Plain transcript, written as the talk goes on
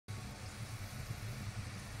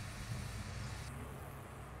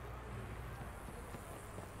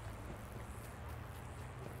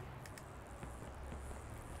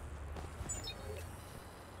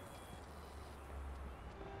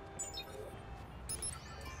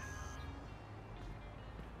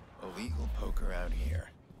illegal poker out here.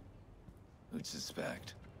 Who'd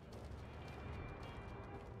suspect?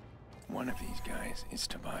 One of these guys is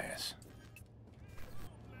Tobias.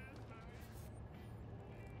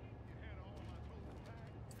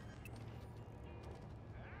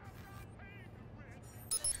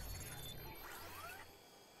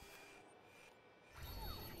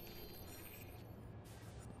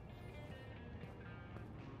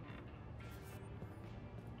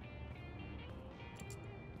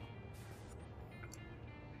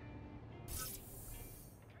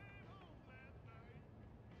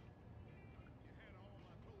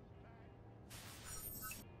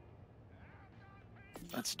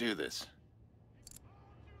 Let's do this.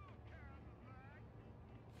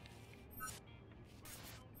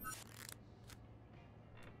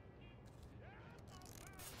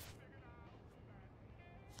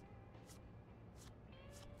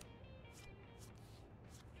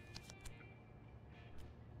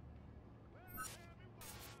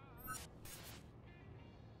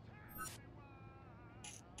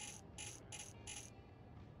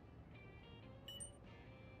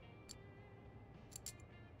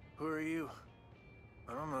 Who are you?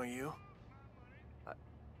 I don't know you.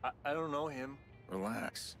 I don't know him.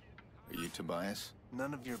 Relax. Are you Tobias?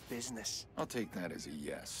 None of your business. I'll take that as a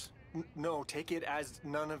yes. No, take it as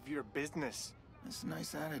none of your business. That's a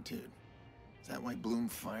nice attitude. Is that why Bloom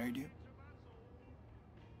fired you?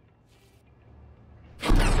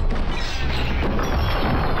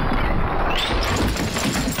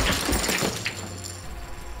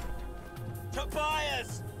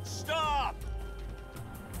 Tobias! Stop!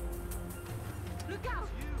 Look out!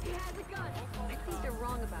 He has a gun! I think they're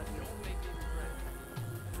wrong about you.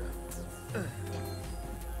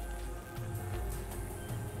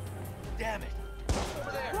 Damn it!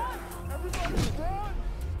 Over there! Run! Everybody run!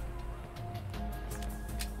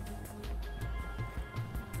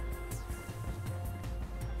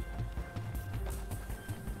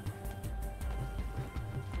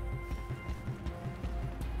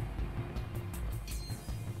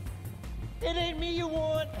 It ain't me you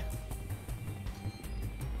want!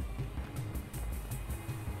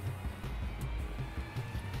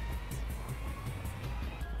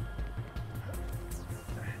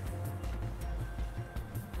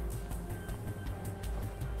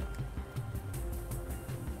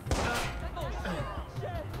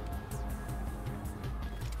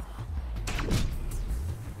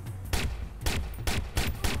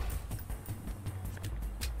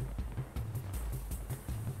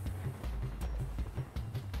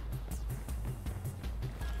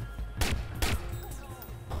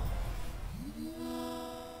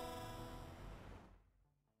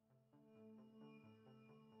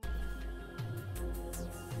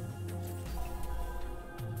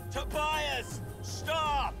 Tobias!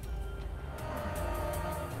 Stop!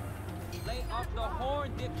 Lay off the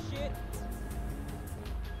horn, dipshit!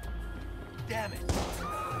 Damn it!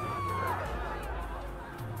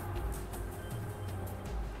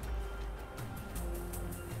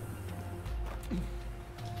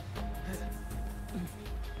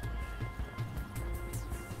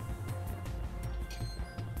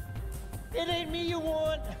 It ain't me you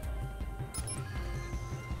want!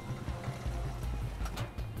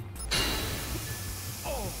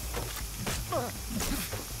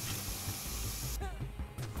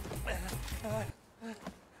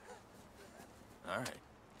 All right.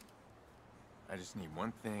 I just need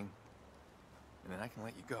one thing, and then I can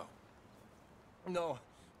let you go. No,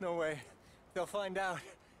 no way. They'll find out.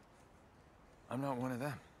 I'm not one of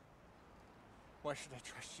them. Why should I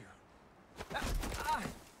trust you?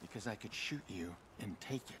 Because I could shoot you and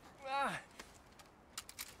take it.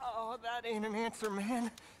 Oh, that ain't an answer, man.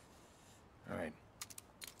 All right.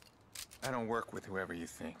 I don't work with whoever you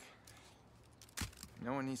think.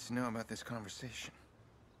 No one needs to know about this conversation.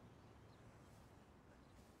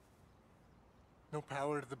 No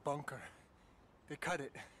power to the bunker. They cut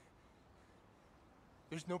it.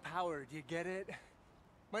 There's no power, do you get it?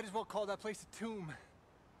 Might as well call that place a tomb.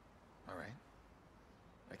 All right.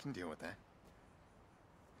 I can deal with that.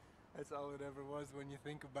 That's all it ever was when you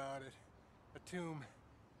think about it. A tomb.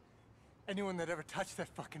 Anyone that ever touched that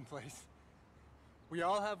fucking place. We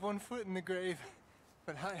all have one foot in the grave,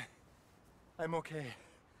 but I'm okay.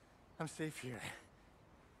 I'm safe here.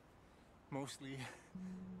 Mostly.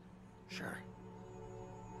 Sure.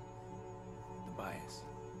 Tobias.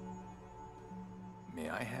 May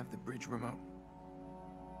I have the bridge remote?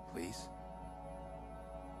 Please?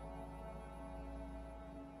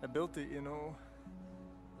 I built it, you know.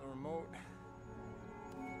 The remote.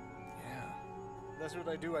 Yeah, That's what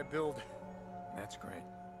I do, I build. that's great.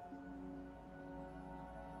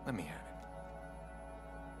 Let me have it.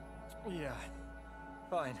 Yeah,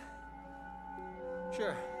 fine.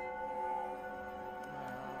 Sure.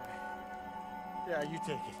 Yeah, you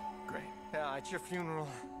take it. Great. Yeah, it's your funeral.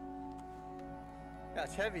 Yeah,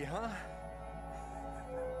 it's heavy, huh?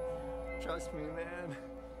 Trust me, man.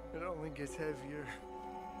 It only gets heavier.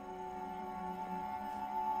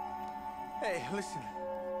 Hey, listen.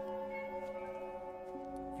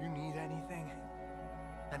 If you need anything,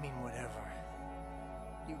 I mean whatever,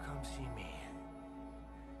 you come see me.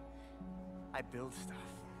 I build stuff.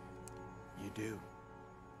 You do.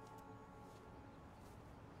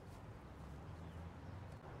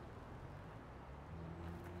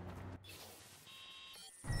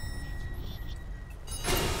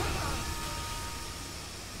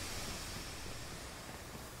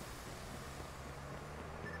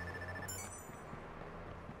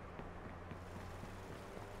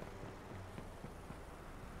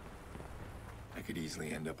 I could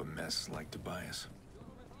easily end up a mess like Tobias.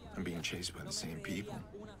 I'm being chased by the same people.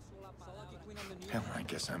 Hell, I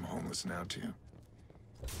guess I'm homeless now, too.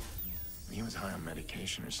 He was high on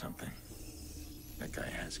medication or something. That guy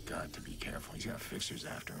has got to be careful. He's got fixers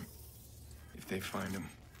after him. If they find him,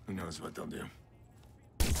 who knows what they'll do.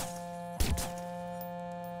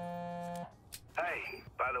 Hey,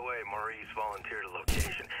 by the way, Maurice volunteered a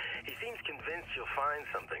location. He seems convinced you'll find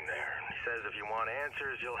something there. He says if you want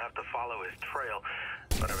answers, you'll have to follow his trail.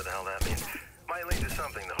 Whatever the hell that means. Might lead to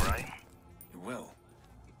something, though, right? It will.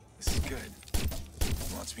 This is good.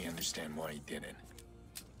 He wants me to understand why he did it.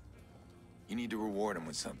 You need to reward him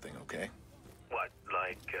with something, okay? What,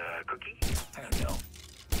 like, cookies? I don't know.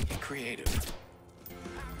 Get creative.